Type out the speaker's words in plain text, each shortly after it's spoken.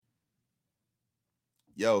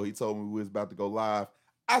Yo, he told me we was about to go live.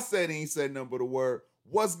 I said he ain't said nothing but a word.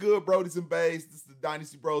 What's good, Brodies and Bays? This is the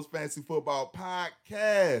Dynasty Bros Fantasy Football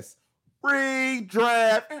Podcast.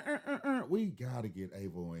 Redraft. We gotta get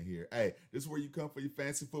Avo in here. Hey, this is where you come for your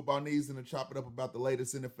fantasy football needs and to chop it up about the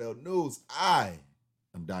latest NFL news. I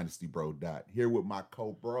am Dynasty Bro Dot here with my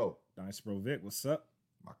co-bro. Dynasty Bro Vic, what's up?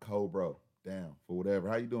 My co-bro. Down for whatever.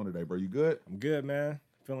 How you doing today, bro? You good? I'm good, man.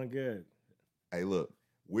 Feeling good. Hey, look,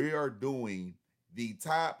 we are doing the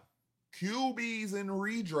top QBs in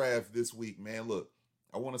redraft this week, man. Look,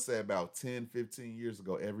 I want to say about 10, 15 years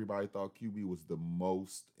ago, everybody thought QB was the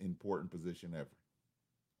most important position ever.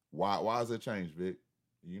 Why has that changed, Vic?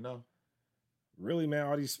 You know? Really, man,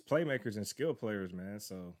 all these playmakers and skill players, man.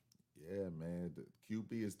 So yeah, man, the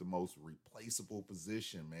QB is the most replaceable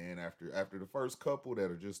position, man. After the first couple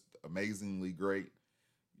that are just amazingly great,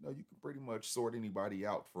 you know, you can pretty much sort anybody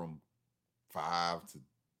out from 5 to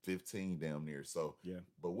 15 damn near. So, yeah.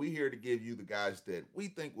 But we here to give you the guys that we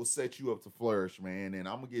think will set you up to flourish, man. And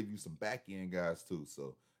I'm going to give you some back end guys too.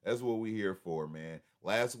 So that's what we here for, man.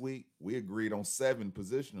 Last week, we agreed on 7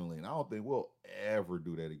 positionally, and I don't think we'll ever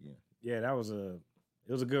do that again. Yeah, it was a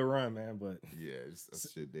good run, man. But yeah,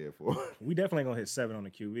 that's shit dead for. We definitely going to hit 7 on the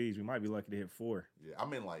QBs. We might be lucky to hit 4. Yeah, I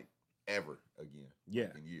mean like ever again. Yeah.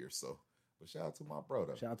 Like in years, so. But shout out to my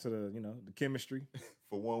brother. Shout out to the chemistry.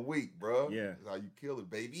 For 1 week, bro. Yeah. That's how you kill it,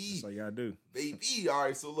 baby. That's all you gotta do. Baby. All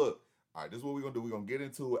right, so look. All right, this is what we're going to do. We're going to get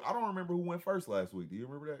into it. I don't remember who went first last week. Do you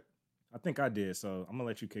remember that? I think I did, so I'm going to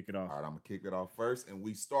let you kick it off. All right, I'm going to kick it off first, and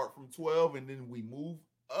we start from 12, and then we move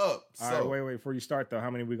up. All right, wait. Before you start, though, how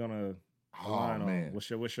many we going to align man. on? What's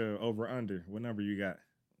your over-under? What number you got?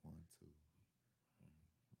 1,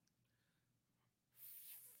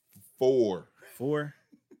 2, 4. 4?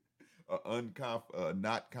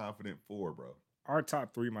 Not confident 4, bro. Our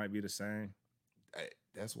top 3 might be the same. Hey,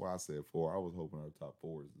 that's why I said 4. I was hoping our top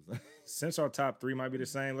 4 is the same. Since our top 3 might be the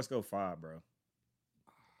same, let's go 5, bro.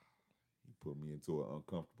 You put me into an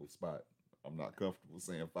uncomfortable spot. I'm not comfortable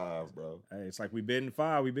saying 5, bro. Hey, it's like we bidding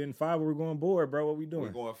 5. We bidding 5, but we're going board, bro. What we doing? We're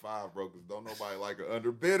going 5, bro, because don't nobody like an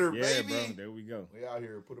underbidder, yeah, baby. Bro, there we go. We out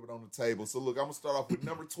here, put it on the table. So, look, I'm going to start off with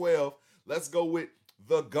number 12. Let's go with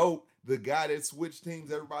the GOAT, the guy that switched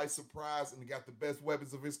teams, everybody's surprised, and got the best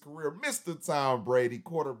weapons of his career, Mr. Tom Brady,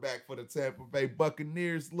 quarterback for the Tampa Bay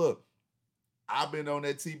Buccaneers. Look, I've been on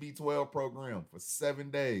that TB12 program for 7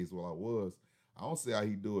 days. Well, I was. I don't see how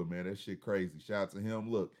he do it, man. That shit crazy. Shout out to him.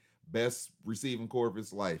 Look, best receiving core of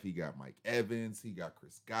his life. He got Mike Evans. He got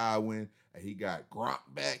Chris Godwin. He got Gronk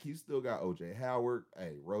back. He still got O.J. Howard.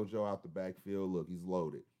 Hey, Rojo out the backfield. Look, he's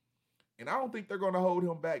loaded. And I don't think they're going to hold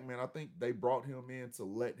him back, man. I think they brought him in to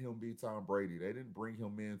let him be Tom Brady. They didn't bring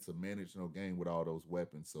him in to manage no game with all those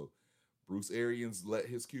weapons. So Bruce Arians let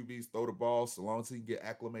his QBs throw the ball so long as he can get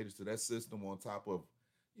acclimated to that system on top of,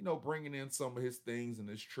 you know, bringing in some of his things and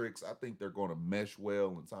his tricks. I think they're going to mesh well,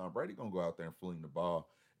 and Tom Brady going to go out there and fling the ball.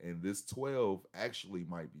 And this 12 actually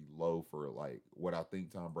might be low for, like, what I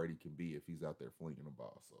think Tom Brady can be if he's out there flinging the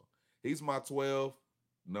ball. So he's my 12,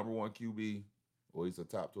 number 1 QB. Well, he's a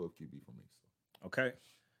top 12 QB for me. So. Okay.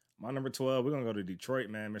 My number 12, we're going to go to Detroit,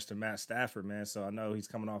 man, Mr. Matt Stafford, man. So I know he's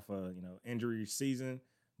coming off a, injury season,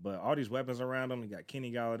 but all these weapons around him. You got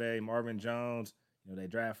Kenny Galladay, Marvin Jones. They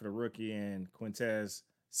drafted a rookie and Quintez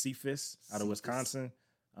Cephus out of Wisconsin.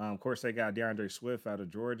 Of course, they got DeAndre Swift out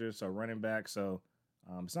of Georgia, so running back. So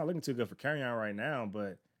it's not looking too good for Kerryon right now,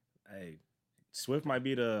 but, hey, Swift might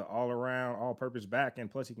be the all-around, all-purpose back,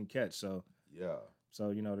 and plus he can catch. So, yeah.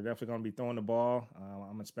 So, they're definitely going to be throwing the ball.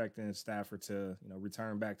 I'm expecting Stafford to,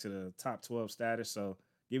 return back to the top 12 status. So,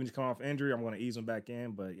 given he's coming off injury, I'm going to ease him back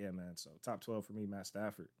in. But, yeah, man, so top 12 for me, Matt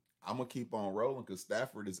Stafford. I'm going to keep on rolling because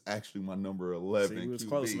Stafford is actually my number 11 See, was QB.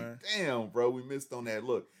 Close, man. Damn, bro, we missed on that.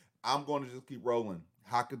 Look, I'm going to just keep rolling.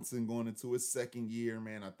 Hockenson going into his 2nd year,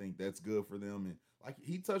 man. I think that's good for them. And, like,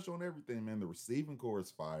 he touched on everything, man. The receiving core is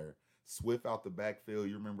fire. Swift out the backfield.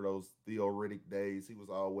 You remember those Theo Riddick days? He was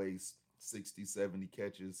always 60, 70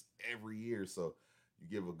 catches every year. So you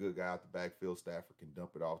give a good guy out the backfield, Stafford can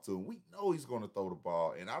dump it off to him. We know he's going to throw the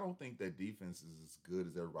ball. And I don't think that defense is as good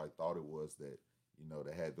as everybody thought it was that,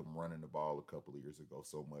 they had them running the ball a couple of years ago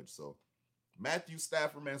so much. So Matthew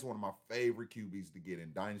Stafford, man, is one of my favorite QBs to get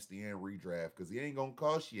in Dynasty and redraft because he ain't going to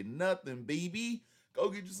cost you nothing, baby. Go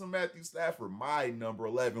get you some Matthew Stafford, my number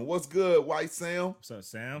 11. What's good, White Sam? What's up,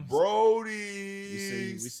 Sam?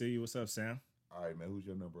 Brody. We see you. What's up, Sam? All right, man. Who's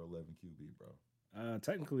your number 11 QB, bro?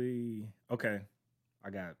 Technically, okay. I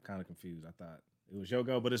got kind of confused. I thought it was your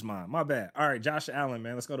go, but it's mine. My bad. All right, Josh Allen,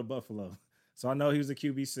 man. Let's go to Buffalo. So I know he was a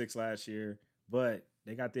QB6 last year, but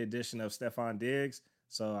they got the addition of Stephon Diggs.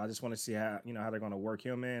 So I just want to see how they're going to work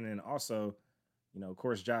him in. And also, Of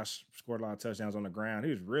course, Josh scored a lot of touchdowns on the ground.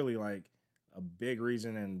 He was really like a big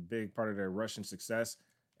reason and big part of their rushing success.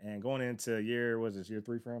 And going into was this year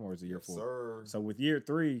 3 for him or is it year Yes, 4? sir. So with year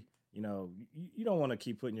 3, you don't want to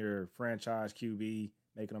keep putting your franchise QB,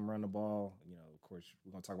 making them run the ball. Of course,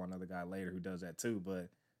 we're going to talk about another guy later who does that too. But,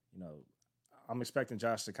 you know, I'm expecting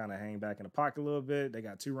Josh to kind of hang back in the pocket a little bit. They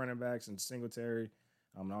got 2 running backs in Singletary,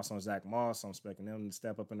 and also Zach Moss. I'm expecting them to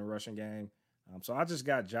step up in the rushing game. So I just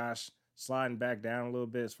got Josh sliding back down a little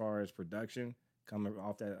bit as far as production coming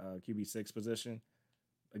off that QB6 position.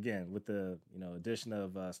 Again, with the addition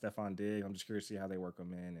of Stephon Diggs, I'm just curious to see how they work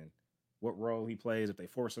him in and what role he plays if they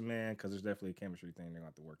force him in, because there's definitely a chemistry thing they're going to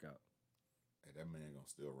have to work out. Hey, that man gonna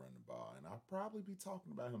still run the ball, and I'll probably be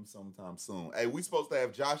talking about him sometime soon. Hey, we supposed to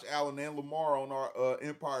have Josh Allen and Lamar on our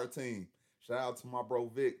Empire team. Shout out to my bro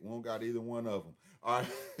Vic. We don't got either one of them. All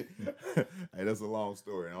right. Hey, that's a long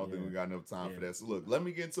story. I don't think we got enough time for that. So look, let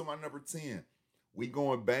me get to my number 10. We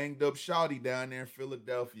going banged up shawty down there in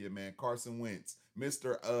Philadelphia, man. Carson Wentz.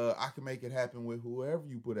 Mr. I can make it happen with whoever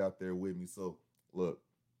you put out there with me. So look,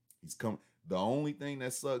 he's coming. The only thing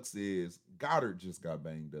that sucks is Goddard just got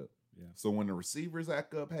banged up. Yeah. So when the receivers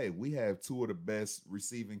act up, hey, we have 2 of the best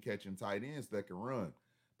receiving catching tight ends that can run.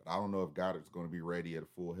 But I don't know if Goddard's going to be ready at a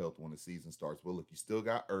full health when the season starts. But look, you still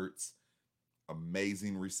got Ertz,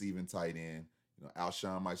 amazing receiving tight end.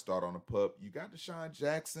 Alshon might start on the pup. You got Deshaun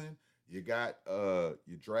Jackson. You got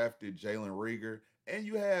you drafted Jalen Reagor, and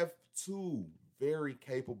you have 2 very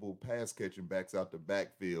capable pass catching backs out the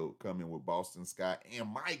backfield coming with Boston Scott and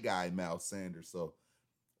my guy Miles Sanders. So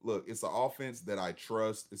look, it's an offense that I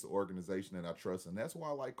trust. It's an organization that I trust. And that's why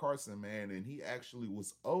I like Carson, man. And he actually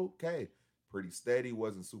was okay. Pretty steady.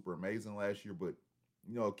 Wasn't super amazing last year. But,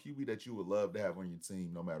 a QB that you would love to have on your team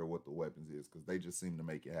no matter what the weapons is, because they just seem to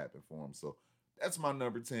make it happen for him. So that's my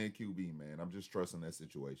number 10 QB, man. I'm just trusting that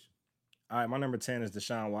situation. All right, my number 10 is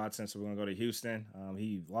Deshaun Watson. So we're going to go to Houston.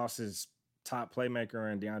 He lost his top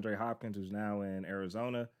playmaker in DeAndre Hopkins, who's now in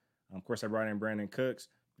Arizona. Of course, I brought in Brandon Cooks.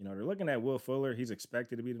 They're looking at Will Fuller. He's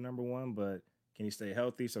expected to be the number 1, but can he stay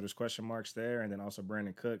healthy? So there's question marks there. And then also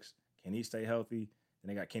Brandon Cooks. Can he stay healthy? Then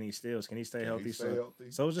they got Kenny Stills. Can he stay healthy? So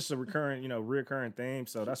it's just a reoccurring theme.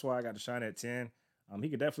 So that's why I got Deshaun at 10. He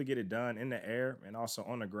could definitely get it done in the air and also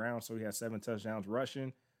on the ground. So he has 7 touchdowns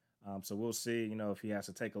rushing. So we'll see, if he has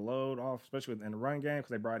to take a load off, especially in the run game, because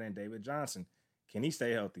they brought in David Johnson. Can he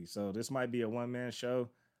stay healthy? So this might be a one-man show.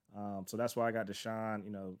 So that's why I got Deshaun,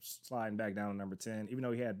 sliding back down to number 10, even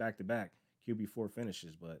though he had back-to-back QB4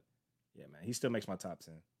 finishes. But, yeah, man, he still makes my top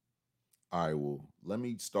 10. All right, well, let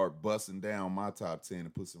me start busting down my top 10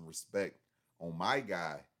 and put some respect on my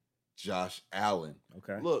guy, Josh Allen.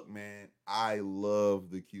 Okay. Look, man, I love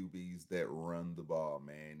the QBs that run the ball,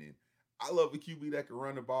 man. And I love a QB that can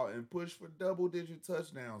run the ball and push for double-digit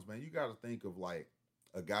touchdowns, man. You got to think of, like,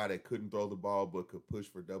 a guy that couldn't throw the ball but could push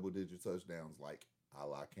for double-digit touchdowns, like a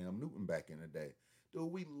la Cam Newton back in the day.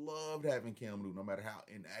 Dude, we loved having Cam Newton, no matter how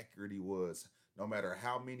inaccurate he was, no matter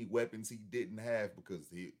how many weapons he didn't have, because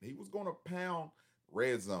he was going to pound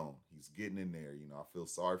red zone. He's getting in there. I feel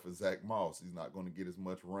sorry for Zach Moss. He's not going to get as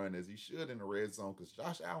much run as he should in the red zone, because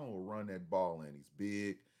Josh Allen will run that ball in. He's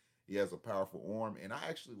big. He has a powerful arm. And I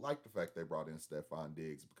actually like the fact they brought in Stephon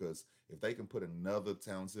Diggs, because if they can put another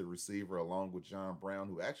talented receiver along with John Brown,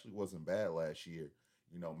 who actually wasn't bad last year,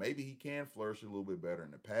 maybe he can flourish a little bit better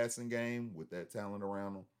in the passing game with that talent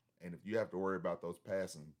around him. And if you have to worry about those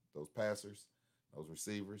passers, those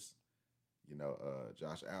receivers,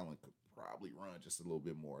 Josh Allen could probably run just a little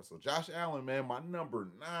bit more. So Josh Allen, man, my number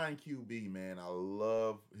 9 QB, man. I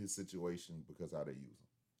love his situation because how they use him.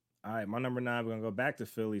 All right, my number 9, we're going to go back to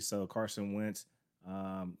Philly. So Carson Wentz,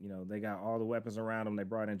 they got all the weapons around him. They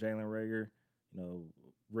brought in Jalen Reagor,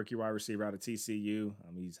 rookie wide receiver out of TCU.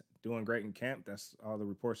 He's doing great in camp. That's all the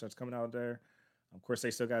reports that's coming out there. Of course,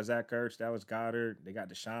 they still got Zach Ertz, Dallas Goedert. They got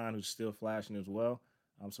Deshaun, who's still flashing as well.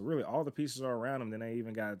 So really all the pieces are around him. Then they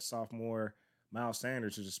even got sophomore Miles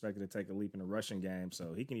Sanders, who's expected to take a leap in the rushing game.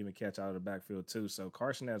 So he can even catch out of the backfield too. So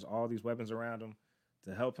Carson has all these weapons around him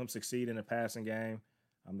to help him succeed in the passing game.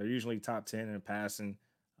 They're usually top 10 in passing.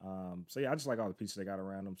 So, yeah, I just like all the pieces they got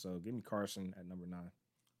around them. So, give me Carson at number 9.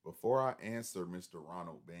 Before I answer Mr.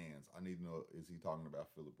 Ronald Bands, I need to know, is he talking about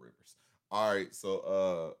Phillip Rivers? All right,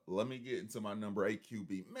 so let me get into my number 8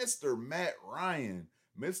 QB, Mr. Matt Ryan.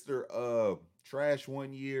 Mr. Trash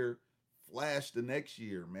one year, flash the next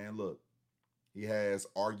year, man. Look, he has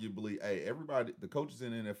arguably, everybody, the coaches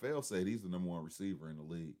in the NFL said he's the number 1 receiver in the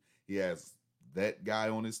league. He has that guy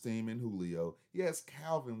on his team in Julio. He has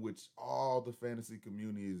Calvin, which all the fantasy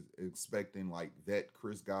community is expecting, like that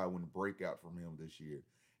Chris Godwin breakout from him this year.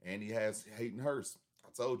 And he has Hayden Hurst, I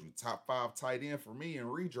told you, top 5 tight end for me in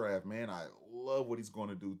redraft, man. I love what he's going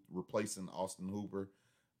to do replacing Austin Hooper.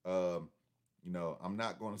 Um, I'm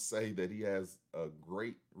not going to say that he has a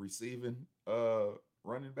great receiving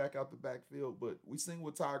running back out the backfield, but we seen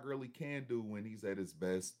what Todd Gurley can do when he's at his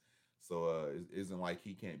best. So it isn't like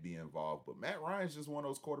he can't be involved. But Matt Ryan's just one of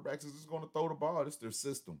those quarterbacks that's just going to throw the ball. It's their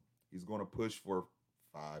system. He's going to push for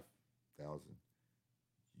 5,000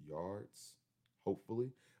 yards, hopefully.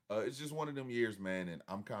 It's just one of them years, man, and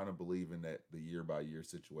I'm kind of believing that the year by year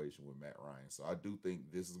situation with Matt Ryan. So I do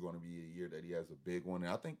think this is going to be a year that he has a big one,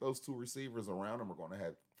 and I think those two receivers around him are going to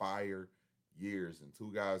have fire years, and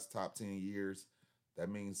two guys top 10 years. That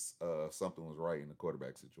means something was right in the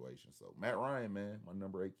quarterback situation. So Matt Ryan, man, my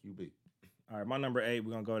number 8 QB. All right, my number 8,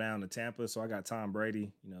 we're gonna go down to Tampa. So I got Tom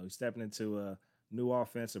Brady. He's stepping into a new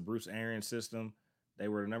offense, a Bruce Arians system. They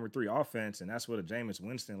were the number 3 offense, and that's what a Jameis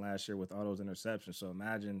Winston last year with all those interceptions. So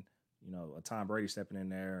imagine, a Tom Brady stepping in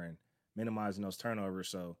there and minimizing those turnovers.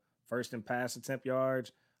 So first in pass attempt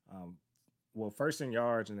yards, first in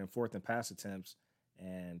yards and then fourth in pass attempts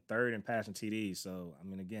and third in passing TDs. So, I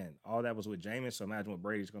mean, again, all that was with Jameis. So imagine what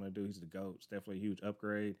Brady's going to do. He's the GOAT. It's definitely a huge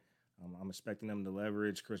upgrade. I'm expecting them to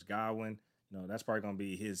leverage Chris Godwin. That's probably going to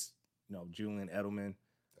be his, Julian Edelman.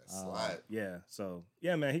 Slide. Yeah. So,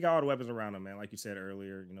 yeah, man, he got all the weapons around him, man. Like you said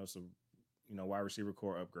earlier, some, wide receiver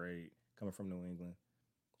core upgrade coming from New England.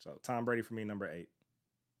 So, Tom Brady for me, number 8.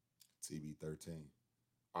 TB13.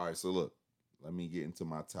 All right, so look, let me get into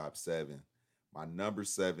my top 7. My number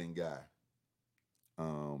 7 guy.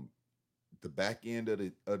 The back end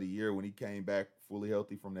of the year when he came back fully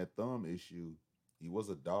healthy from that thumb issue, he was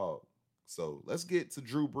a dog. So let's get to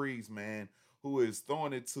Drew Brees, man, who is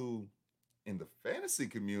throwing it to, in the fantasy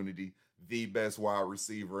community, the best wide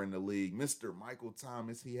receiver in the league. Mr. Michael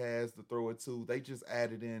Thomas, he has to throw it to. They just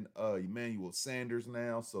added in Emmanuel Sanders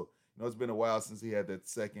now. So, it's been a while since he had that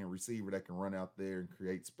second receiver that can run out there and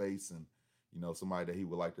create space and, somebody that he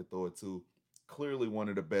would like to throw it to. Clearly one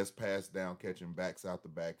of the best pass down catching backs out the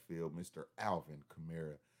backfield, Mr. Alvin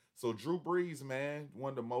Kamara. So Drew Brees, man,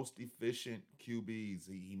 one of the most efficient QBs.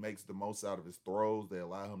 He makes the most out of his throws. They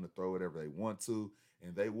allow him to throw whatever they want to,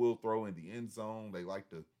 and they will throw in the end zone. They like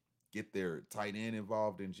to get their tight end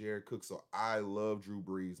involved in Jared Cook. So I love Drew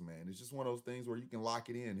Brees, man. It's just one of those things where you can lock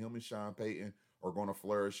it in. Him and Sean Payton are going to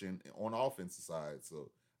flourish on the offensive side.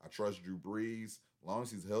 So I trust Drew Brees. As long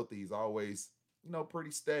as he's healthy, he's always,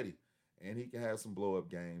 pretty steady. And he can have some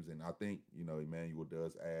blow-up games. And I think, Emmanuel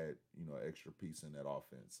does add, an extra piece in that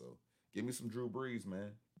offense. So give me some Drew Brees,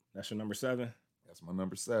 man. That's your number 7? That's my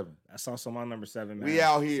number 7. That's also my number 7, man. We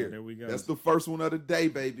out here. So there we go. That's the first one of the day,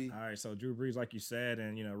 baby. All right, so Drew Brees, like you said,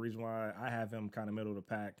 and, reason why I have him kind of middle of the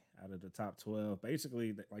pack out of the top 12.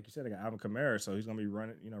 Basically, like you said, I got Alvin Kamara, so he's going to be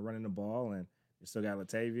running the ball, and you still got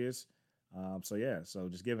Latavius. So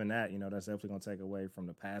just given that, that's definitely going to take away from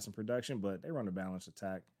the passing production, but they run a balanced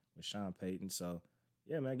attack with Sean Payton. So,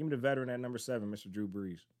 yeah, man, give me the veteran at number 7, Mr. Drew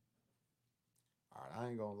Brees. All right, I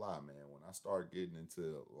ain't going to lie, man. When I start getting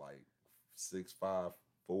into, 6'5",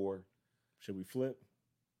 4. Should we flip?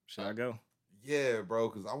 Should I go? Yeah, bro,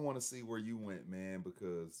 because I want to see where you went, man,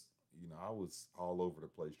 because, I was all over the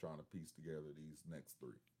place trying to piece together these next 3.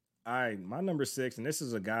 All right, my number 6, and this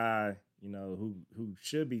is a guy, who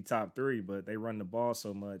should be top 3, but they run the ball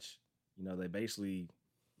so much, they basically,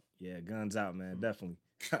 guns out, man, definitely.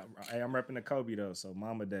 Hey, I'm repping the Kobe, though, so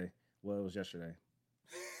Mama Day. Well, it was yesterday.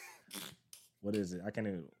 What is it? I can't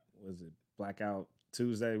even, was it Blackout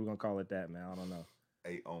Tuesday? We're going to call it that, man. I don't know.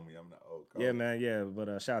 Hey, on me. I'm the old Kobe. Yeah, man, yeah,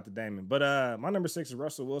 but shout out to Damon. But my number 6 is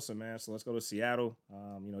Russell Wilson, man, so let's go to Seattle.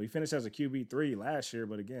 He finished as a QB3 last year,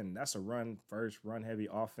 but again, that's a run-heavy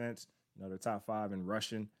offense. They're top 5 in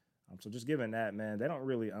rushing. So just given that, man, they don't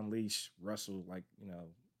really unleash Russell like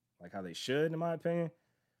how they should, in my opinion.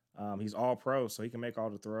 He's all pro, so he can make all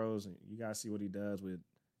the throws. And you guys see what he does with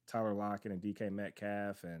Tyler Lockett and DK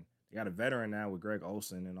Metcalf. And they got a veteran now with Greg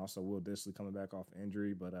Olsen and also Will Dissly coming back off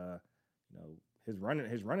injury. But, his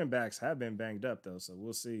running backs have been banged up, though. So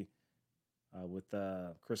we'll see with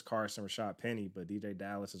Chris Carson, Rashad Penny. But DJ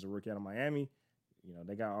Dallas is a rookie out of Miami.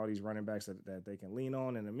 They got all these running backs that they can lean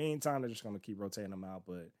on. In the meantime, they're just going to keep rotating them out.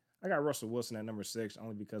 But I got Russell Wilson at number 6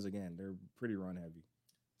 only because, again, they're pretty run heavy.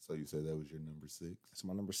 So you said that was your number 6? That's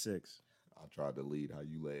my number 6. I tried to lead how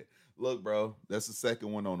you led. Look, bro, that's the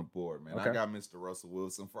second one on the board, man. Okay. I got Mr. Russell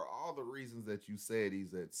Wilson for all the reasons that you said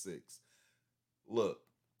he's at 6. Look,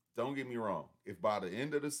 don't get me wrong. If by the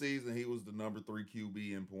end of the season he was the number 3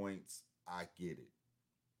 QB in points, I get it.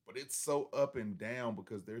 But it's so up and down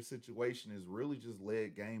because their situation is really just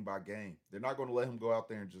led game by game. They're not going to let him go out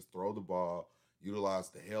there and just throw the ball, utilize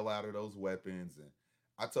the hell out of those weapons. And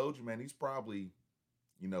I told you, man, he's probably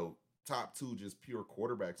you know, top two just pure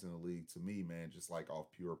quarterbacks in the league to me, man, just like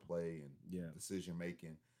off pure play and Yeah. decision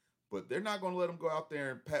making. But they're not going to let them go out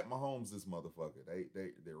there and pat Mahomes this motherfucker.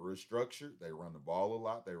 They're real structured. They run the ball a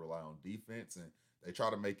lot. They rely on defense and they try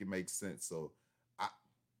to make it make sense. So I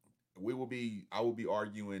I will be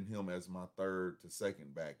arguing him as my third to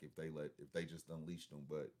second back if they just unleashed him.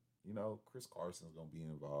 But you know, Chris Carson's gonna be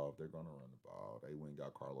involved. They're gonna run the ball. They went and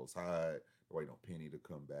got Carlos Hyde. They're waiting on Penny to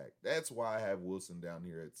come back. That's why I have Wilson down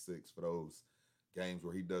here at 6 for those games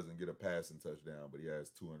where he doesn't get a passing touchdown, but he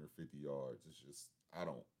has 250 yards. It's just I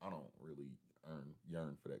don't really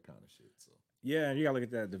yearn for that kind of shit. So Yeah, and you gotta look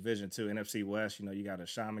at that division too. NFC West, you know, you got a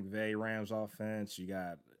Sean McVay Rams offense, you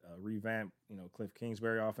got a revamped, you know, Cliff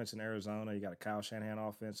Kingsbury offense in Arizona, you got a Kyle Shanahan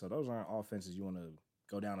offense. So those aren't offenses you want to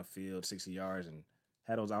go down the field 60 yards and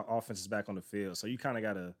have those offenses back on the field. So you kind of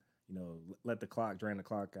gotta, you know, let the clock drain the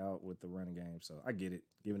clock out with the running game. So I get it,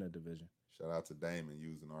 given a division. shout out to Damon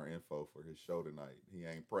using our info for his show tonight. He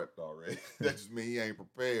ain't prepped already. That just means he ain't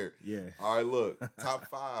prepared. Yeah. All right, look, top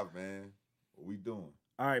 5, man. What we doing?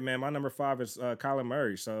 All right, man. My number 5 is Kyler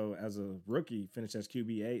Murray. So as a rookie, finished as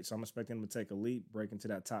QB8. So I'm expecting him to take a leap, break into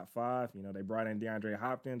that top 5. You know, they brought in DeAndre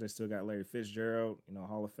Hopkins. They still got Larry Fitzgerald, you know,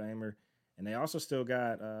 Hall of Famer. And they also still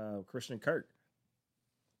got Christian Kirk.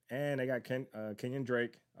 And they got Kenyon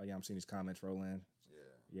Drake. Oh, yeah, I'm seeing these comments roll in.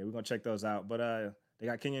 Yeah, we're going to check those out. But they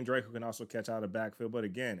got Kenyon Drake who can also catch out of the backfield. But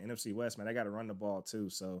again, NFC West, man, they got to run the ball too.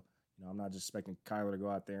 So, you know, I'm not just expecting Kyler to go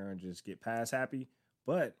out there and just get pass happy.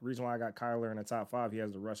 But reason why I got Kyler in the top 5, he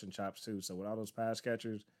has the rushing chops too. So with all those pass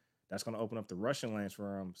catchers, that's going to open up the rushing lanes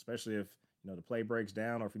for him, especially if, you know, the play breaks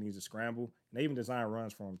down or if he needs to scramble. And they even design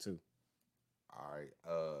runs for him too. All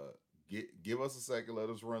right. Give us a second. Let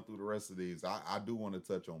us run through the rest of these. I do want to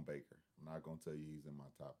touch on Baker. I'm not going to tell you he's in my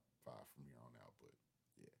top 5 from here on out, but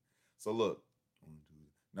yeah. So look,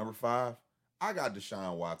 number 5, I got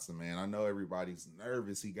Deshaun Watson, man. I know everybody's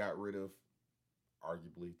nervous. He got rid of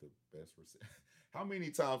arguably the best receiver. How many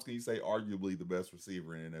times can you say arguably the best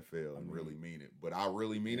receiver in NFL and really mean it? But I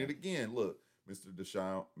really mean it again. Look, Mr.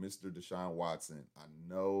 Deshaun Watson. I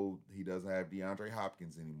know he doesn't have DeAndre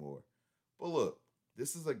Hopkins anymore. But look,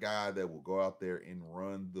 this is a guy that will go out there and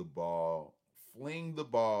run the ball, fling the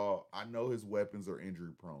ball. I know his weapons are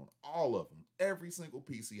injury prone. All of them. Every single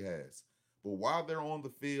piece he has. But while they're on the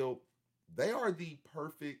field, they are the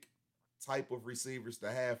perfect type of receivers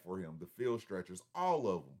to have for him. The field stretchers, all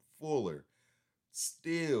of them. Fuller,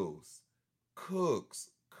 Stills, Cooks.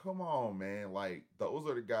 Come on, man. Like, those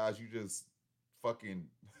are the guys you just fucking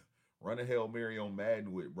run a Hail Mary on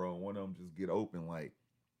Madden with, bro. And one of them just get open, like.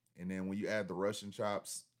 And then when you add the rushing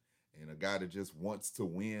chops and a guy that just wants to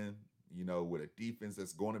win, you know, with a defense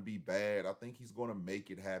that's going to be bad, I think he's going to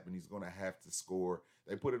make it happen. He's going to have to score.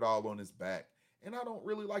 They put it all on his back. And I don't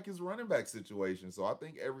really like his running back situation. So I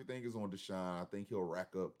think everything is on Deshaun. I think he'll rack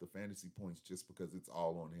up the fantasy points just because it's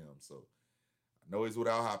all on him. So I know he's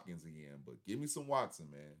without Hopkins again, but give me some Watson,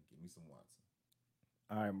 man. Give me some Watson.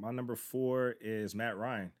 All right, my number 4 is Matt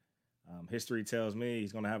Ryan. History tells me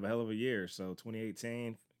he's going to have a hell of a year. So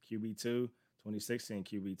 2018 QB2, 2016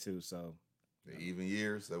 QB2. So the even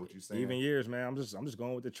years, is that what you're saying? Even years, man. I'm just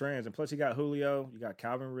going with the trends. And plus, you got Julio, you got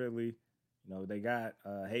Calvin Ridley, you know, they got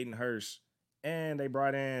Hayden Hurst, and they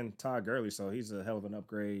brought in Todd Gurley. So he's a hell of an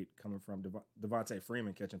upgrade coming from Devontae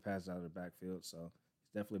Freeman catching passes out of the backfield. So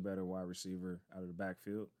he's definitely a better wide receiver out of the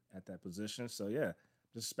backfield at that position. So yeah,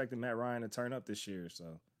 just expecting Matt Ryan to turn up this year.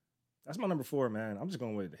 So that's my number 4, man. I'm just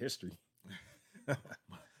going with the history.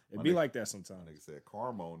 It'd be like that sometimes. Like I said,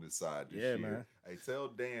 karma on this side this year. Man. Hey, tell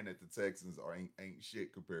Dan that the Texans ain't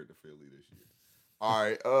shit compared to Philly this year. All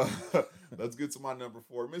right, let's get to my number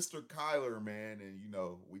 4, Mr. Kyler, man. And, you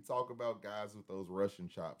know, we talk about guys with those rushing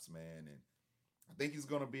chops, man. And I think he's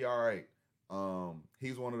going to be all right.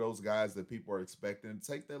 He's one of those guys that people are expecting to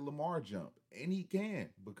take that Lamar jump. And he can,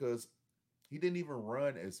 because he didn't even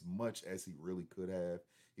run as much as he really could have.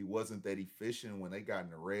 He wasn't that efficient when they got in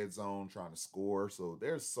the red zone trying to score. So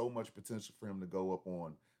there's so much potential for him to go up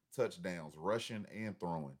on touchdowns, rushing and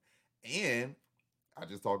throwing. And I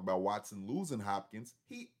just talked about Watson losing Hopkins.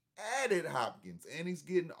 He added Hopkins, and he's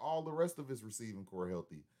getting all the rest of his receiving core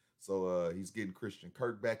healthy. So he's getting Christian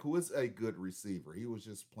Kirk back, who is a good receiver. He was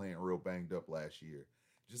just playing real banged up last year.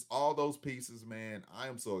 Just all those pieces, man. I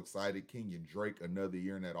am so excited. Kenyon Drake, another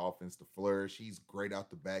year in that offense to flourish. He's great out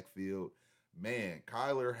the backfield. Man,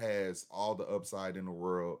 Kyler has all the upside in the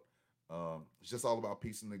world. It's just all about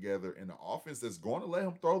piecing together an offense that's going to let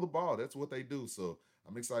him throw the ball. That's what they do. So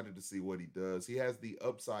I'm excited to see what he does. He has the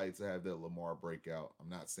upside to have that Lamar breakout. I'm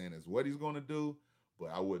not saying it's what he's going to do, but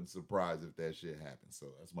I wouldn't surprise if that shit happens. So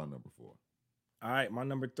that's my number 4. All right, my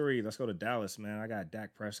number 3. Let's go to Dallas, man. I got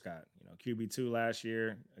Dak Prescott. QB2 last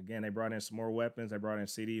year. Again, they brought in some more weapons. They brought in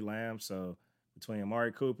CD Lamb. So between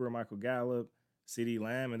Amari Cooper, Michael Gallup, CD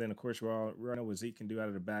Lamb, and then of course we all know what Zeke can do out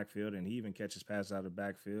of the backfield, and he even catches passes out of the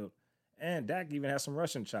backfield. And Dak even has some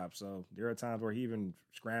rushing chops. So there are times where he even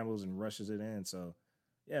scrambles and rushes it in. So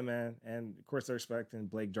yeah, man. And of course they're expecting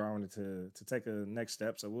Blake Jarwin to take a next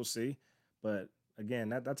step. So we'll see. But again,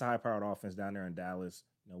 that's a high powered offense down there in Dallas.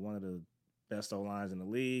 One of the best O lines in the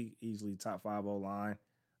league, easily top 5 O line.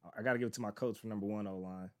 I got to give it to my coach for number 1 O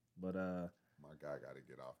line, but my guy got to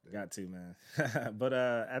get off there. Got to, man. But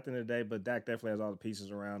at the end of the day, but Dak definitely has all the pieces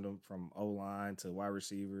around him, from O line to wide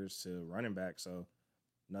receivers to running back. So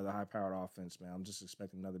another high powered offense, man. I'm just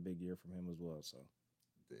expecting another big year from him as well. So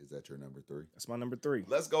is that your number 3? That's my number 3.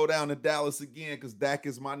 Let's go down to Dallas again, because Dak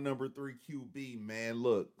is my number 3 QB, man.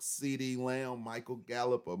 Look, CD Lamb, Michael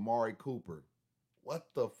Gallup, Amari Cooper. What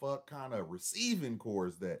the fuck kind of receiving core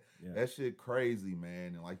is that? Yeah. That shit crazy,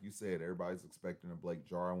 man. And like you said, everybody's expecting a Blake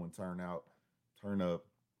Jarwin turn up,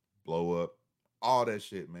 blow up, all that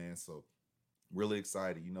shit, man. So really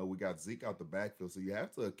excited. We got Zeke out the backfield, so you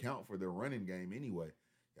have to account for their running game anyway.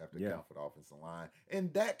 You have to account for the offensive line.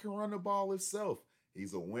 And Dak can run the ball himself.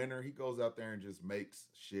 He's a winner. He goes out there and just makes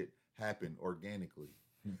shit happen organically.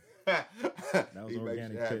 He makes shit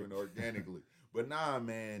happen organically. But nah,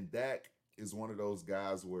 man, Dak is one of those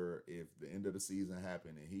guys where if the end of the season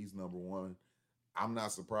happened and he's number 1, I'm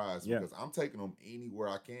not surprised because I'm taking him anywhere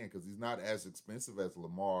I can, because he's not as expensive as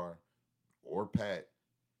Lamar or Pat.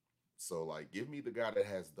 So, like, give me the guy that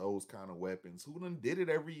has those kind of weapons. Who done did it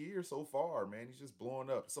every year so far, man? He's just blowing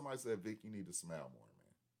up. Somebody said, Vic, you need to smile more,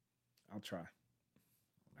 man. I'll try.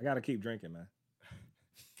 I got to keep drinking, man.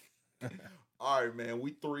 All right, man.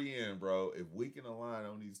 We 3 in, bro. If we can align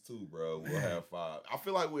on these 2, bro, we'll have 5. I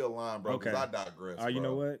feel like we align, bro, because I digress, bro. You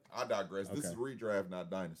know what? I digress. This is redraft, not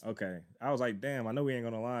dynasty. Okay. I was like, damn, I know we ain't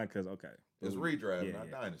going to align because, it's redraft, not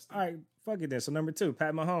dynasty. All right, fuck it then. So number 2,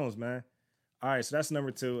 Pat Mahomes, man. All right, so that's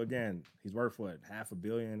number 2. Again, he's worth what? $500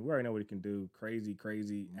 million. We already know what he can do. Crazy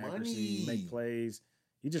accuracy, make plays.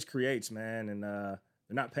 He just creates, man. And they're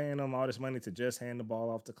not paying him all this money to just hand the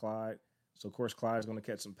ball off to Clyde. So of course Clyde's going to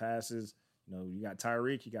catch some passes. You got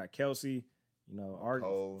Tyreek, you got Kelsey.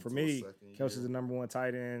 For me, Kelsey's the number 1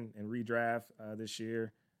 tight end in redraft this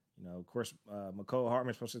year. Of course, McCole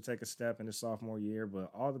Hartman's supposed to take a step in his sophomore year,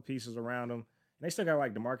 but all the pieces around him. And they still got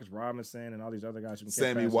like Demarcus Robinson and all these other guys who can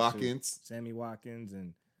catch passes. Sammy Watkins,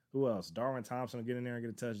 and who else? Darwin Thompson will get in there and get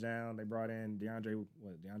a touchdown. They brought in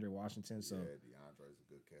DeAndre Washington. So DeAndre's a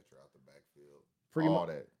good catcher out the backfield. Pretty much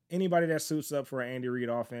that. Anybody that suits up for an Andy Reid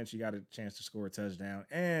offense, you got a chance to score a touchdown.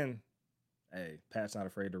 And hey, Pat's not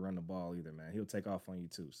afraid to run the ball either, man. He'll take off on you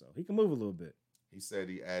too, so he can move a little bit. He said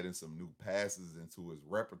he adding some new passes into his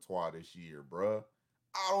repertoire this year, bruh.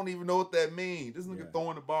 I don't even know what that means. This nigga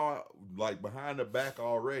throwing the ball like behind the back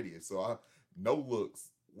already. So no looks.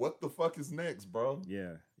 What the fuck is next, bro?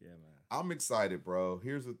 Yeah, man. I'm excited, bro.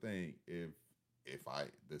 Here's the thing. If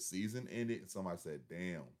the season ended and somebody said,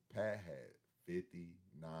 damn, Pat had 59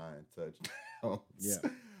 touchdowns,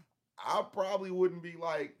 I probably wouldn't be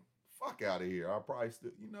like, fuck out of here. I probably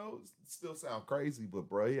still sound crazy, but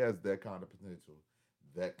bro, he has that kind of potential,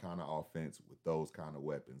 that kind of offense with those kind of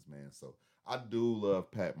weapons, man. So I do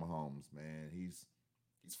love Pat Mahomes, man. He's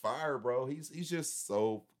fire, bro. He's just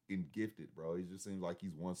so fucking gifted, bro. He just seems like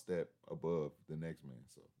he's one step above the next man.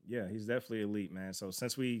 So yeah, he's definitely elite, man. So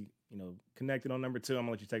since we connected on number 2, I'm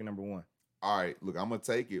gonna let you take number 1. All right, look, I'm gonna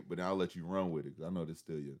take it, but then I'll let you run with it because I know this is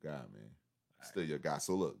still your guy, man. Still your guy.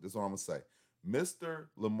 So look, this is what I'm gonna say. Mr.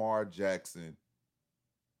 Lamar Jackson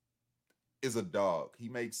is a dog. He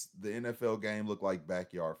makes the NFL game look like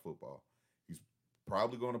backyard football. He's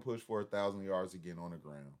probably going to push for 1,000 yards again on the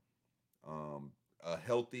ground. A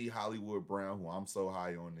healthy Hollywood Brown, who I'm so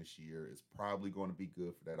high on this year, is probably going to be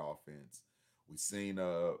good for that offense. We've seen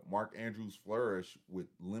Mark Andrews flourish with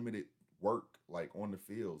limited work like on the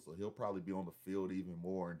field, so he'll probably be on the field even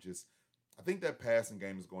more. And just, I think that passing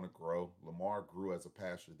game is going to grow. Lamar grew as a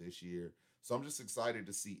passer this year. So I'm just excited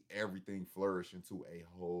to see everything flourish into a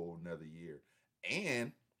whole nother year.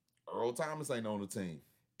 And Earl Thomas ain't on the team.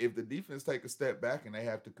 If the defense take a step back and they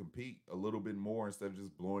have to compete a little bit more instead of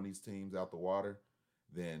just blowing these teams out the water,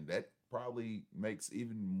 then that probably makes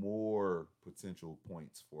even more potential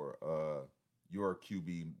points for your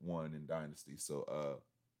QB1 in Dynasty. So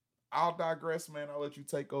I'll digress, man. I'll let you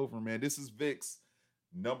take over, man. This is Vic's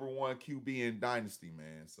number 1 QB in Dynasty,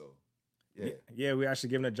 man. So yeah, we actually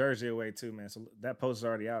giving a jersey away too, man. So that post is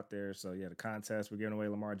already out there. So yeah, the contest, we're giving away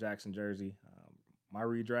Lamar Jackson jersey. My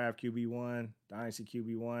redraft QB1, Dynasty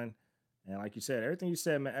QB1. And like you said, everything you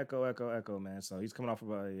said, man, echo, man. So he's coming off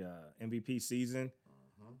of a MVP season,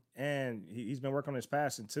 Mhm. and he's been working on his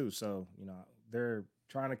passing too. So they're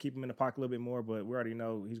trying to keep him in the pocket a little bit more, but we already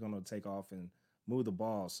know he's going to take off and move the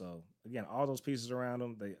ball. So again, all those pieces around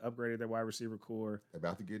him, they upgraded their wide receiver core. They're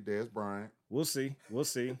about to get Dez Bryant. We'll see.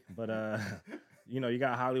 But you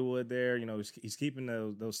got Hollywood there. He's keeping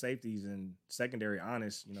those safeties and secondary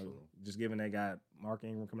honest. Sure. Just given they got Mark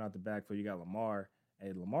Ingram coming out the backfield, you got Lamar.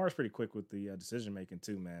 Hey, Lamar's pretty quick with the decision making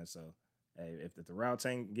too, man. So hey, if the routes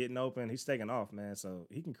ain't getting open, he's taking off, man. So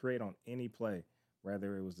he can create on any play,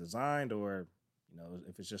 whether it was designed or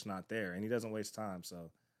if it's just not there, and he doesn't waste time. So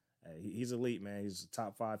hey, he's elite, man. He's a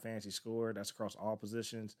top 5 fantasy scorer. That's across all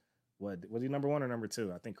positions. What was he, number 1 or number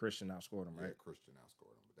 2? I think Christian outscored him, right? Yeah, Christian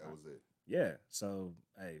outscored him, but that was it. Yeah. So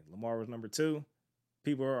hey, Lamar was number 2.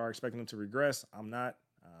 People are expecting him to regress. I'm not.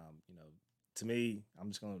 To me, I'm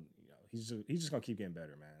just gonna. He's just gonna keep getting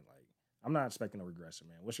better, man. Like I'm not expecting a regression,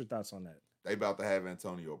 man. What's your thoughts on that? They about to have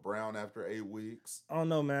Antonio Brown after 8 weeks. Oh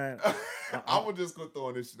no, man. I'm just gonna throw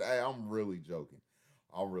in this shit. Hey, I'm really joking.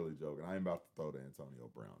 I ain't about to throw the Antonio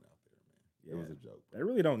Brown out there, man. Yeah. It was a joke. Bro. They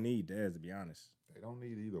really don't need Dez, to be honest. They don't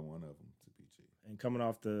need either one of them to be cheap. And coming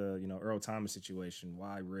off the Earl Thomas situation,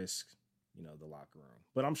 why risk the locker room?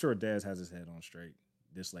 But I'm sure Dez has his head on straight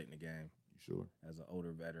this late in the game. You sure? As an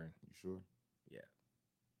older veteran. You sure? Yeah.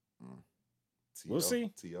 We'll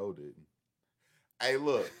see. T.O. didn't. Hey,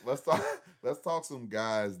 look, let's talk some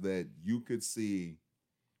guys that you could see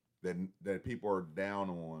that people are down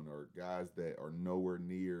on, or guys that are nowhere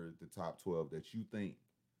near the top 12 that you think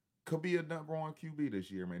could be a number 1 QB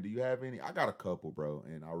this year, man. Do you have any? I got a couple, bro,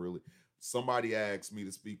 and somebody asked me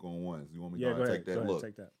to speak on one. So you want me to take that? Look,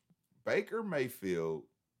 take that. Baker Mayfield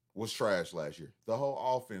was trash last year. The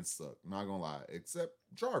whole offense sucked. Not gonna lie, except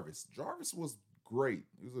Jarvis. Jarvis was great.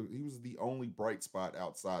 He was the only bright spot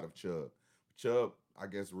outside of Chubb. Chubb, I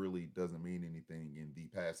guess, really doesn't mean anything in the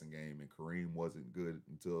passing game, and Kareem wasn't good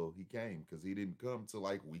until he came, because he didn't come till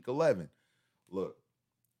like week 11. Look,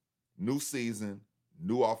 new season,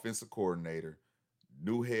 new offensive coordinator,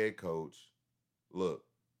 new head coach. Look,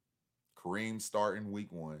 Kareem starting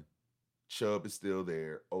week 1. Chubb is still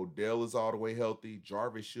there. Odell is all the way healthy.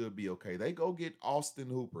 Jarvis should be okay. They go get Austin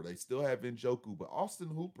Hooper. They still have Njoku, but Austin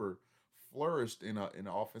Hooper flourished in an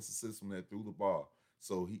offensive system that threw the ball.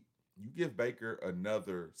 So you give Baker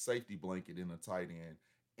another safety blanket in a tight end,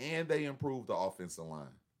 and they improve the offensive line.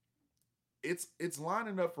 It's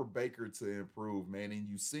lining up for Baker to improve, man, and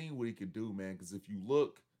you've seen what he could do, man, because if you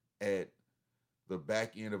look at the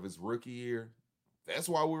back end of his rookie year, that's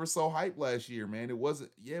why we were so hyped last year, man. It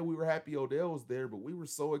wasn't, we were happy Odell was there, but we were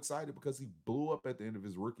so excited because he blew up at the end of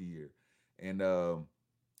his rookie year. And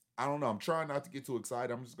I don't know. I'm trying not to get too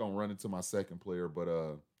excited. I'm just going to run into my second player, but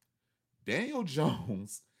Daniel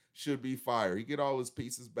Jones should be fired. He get all his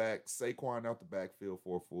pieces back. Saquon out the backfield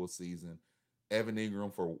for a full season. Evan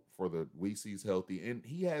Ingram for the weeks he's healthy. And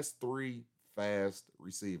he has 3 fast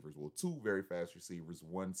receivers. Well, 2 very fast receivers,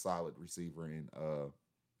 1 solid receiver in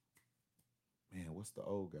man, what's the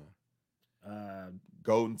old guy?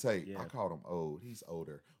 Golden Tate. Yeah. I called him old. He's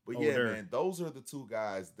older. But older. Yeah, man, those are the 2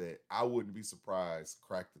 guys that I wouldn't be surprised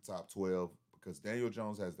crack the top 12, because Daniel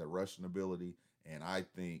Jones has that rushing ability, and I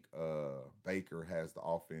think Baker has the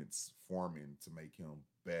offense forming to make him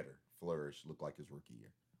better, flourish, look like his rookie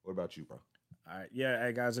year. What about you, bro? All right. Yeah,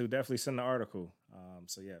 hey, guys, we'll definitely send the article.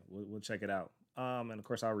 So, yeah, we'll check it out. And, of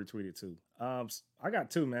course, I'll retweet it, too. I got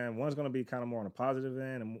 2, man. One's going to be kind of more on the positive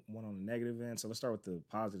end and one on the negative end. So let's start with the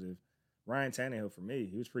positive. Ryan Tannehill, for me,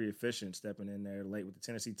 he was pretty efficient stepping in there late with the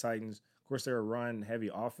Tennessee Titans. Of course, they're a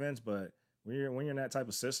run-heavy offense, but when you're in that type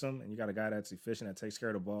of system and you got a guy that's efficient, that takes care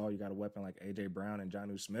of the ball, you got a weapon like A.J. Brown and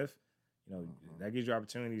Jonnu Smith, that gives you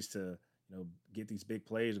opportunities to, get these big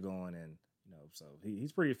plays going. And, so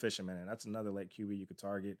he's pretty efficient, man. And that's another late QB you could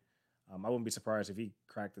target. I wouldn't be surprised if he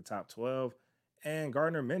cracked the top 12. And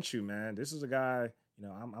Gardner Minshew, man, this is a guy,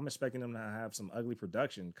 I'm expecting him to have some ugly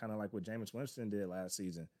production, kind of like what Jameis Winston did last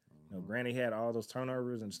season. Granted, he had all those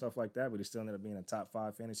turnovers and stuff like that, but he still ended up being a top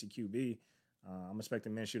 5 fantasy QB. I'm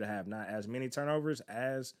expecting Minshew to have not as many turnovers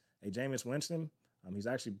as a Jameis Winston. He's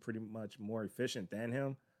actually pretty much more efficient than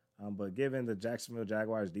him. But given the Jacksonville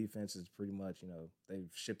Jaguars defense is pretty much, they've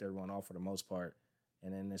shipped everyone off for the most part.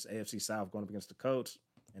 And then this AFC South going up against the Colts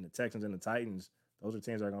and the Texans and the Titans, those are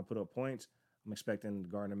teams that are going to put up points. I'm expecting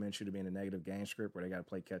Gardner Minshew to be in a negative game script where they got to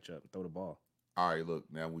play catch up and throw the ball. All right, look,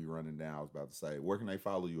 now we running down. I was about to say, where can they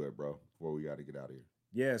follow you at, bro, before we got to get out of here?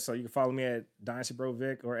 Yeah, so you can follow me at Dynasty Bro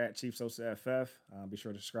Vic or at Chief Sosa FF. Be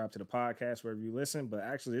sure to subscribe to the podcast wherever you listen. But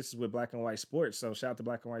actually, this is with Black and White Sports. So shout out to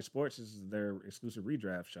Black and White Sports. This is their exclusive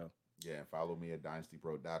redraft show. Yeah, and follow me at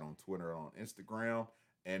DynastyPro on Twitter, on Instagram,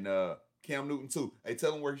 and Cam Newton too. Hey,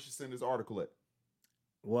 tell him where he should send his article at.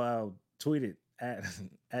 Well, tweet it at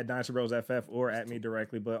at Dynasty Bros FF or at me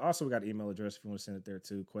directly. But also, we got an email address if you want to send it there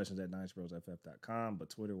too. Questions at DynastyBrosFF.com. But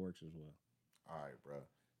Twitter works as well. All right, bro.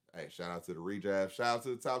 Hey, shout out to the redraft. Shout out to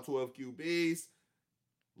the top 12 QBs.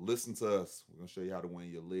 Listen to us. We're gonna show you how to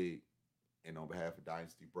win your league. And on behalf of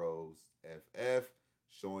Dynasty Bros FF,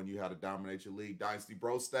 showing you how to dominate your league, Dynasty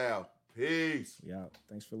Bro style. Peace. Yeah.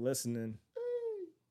 Thanks for listening.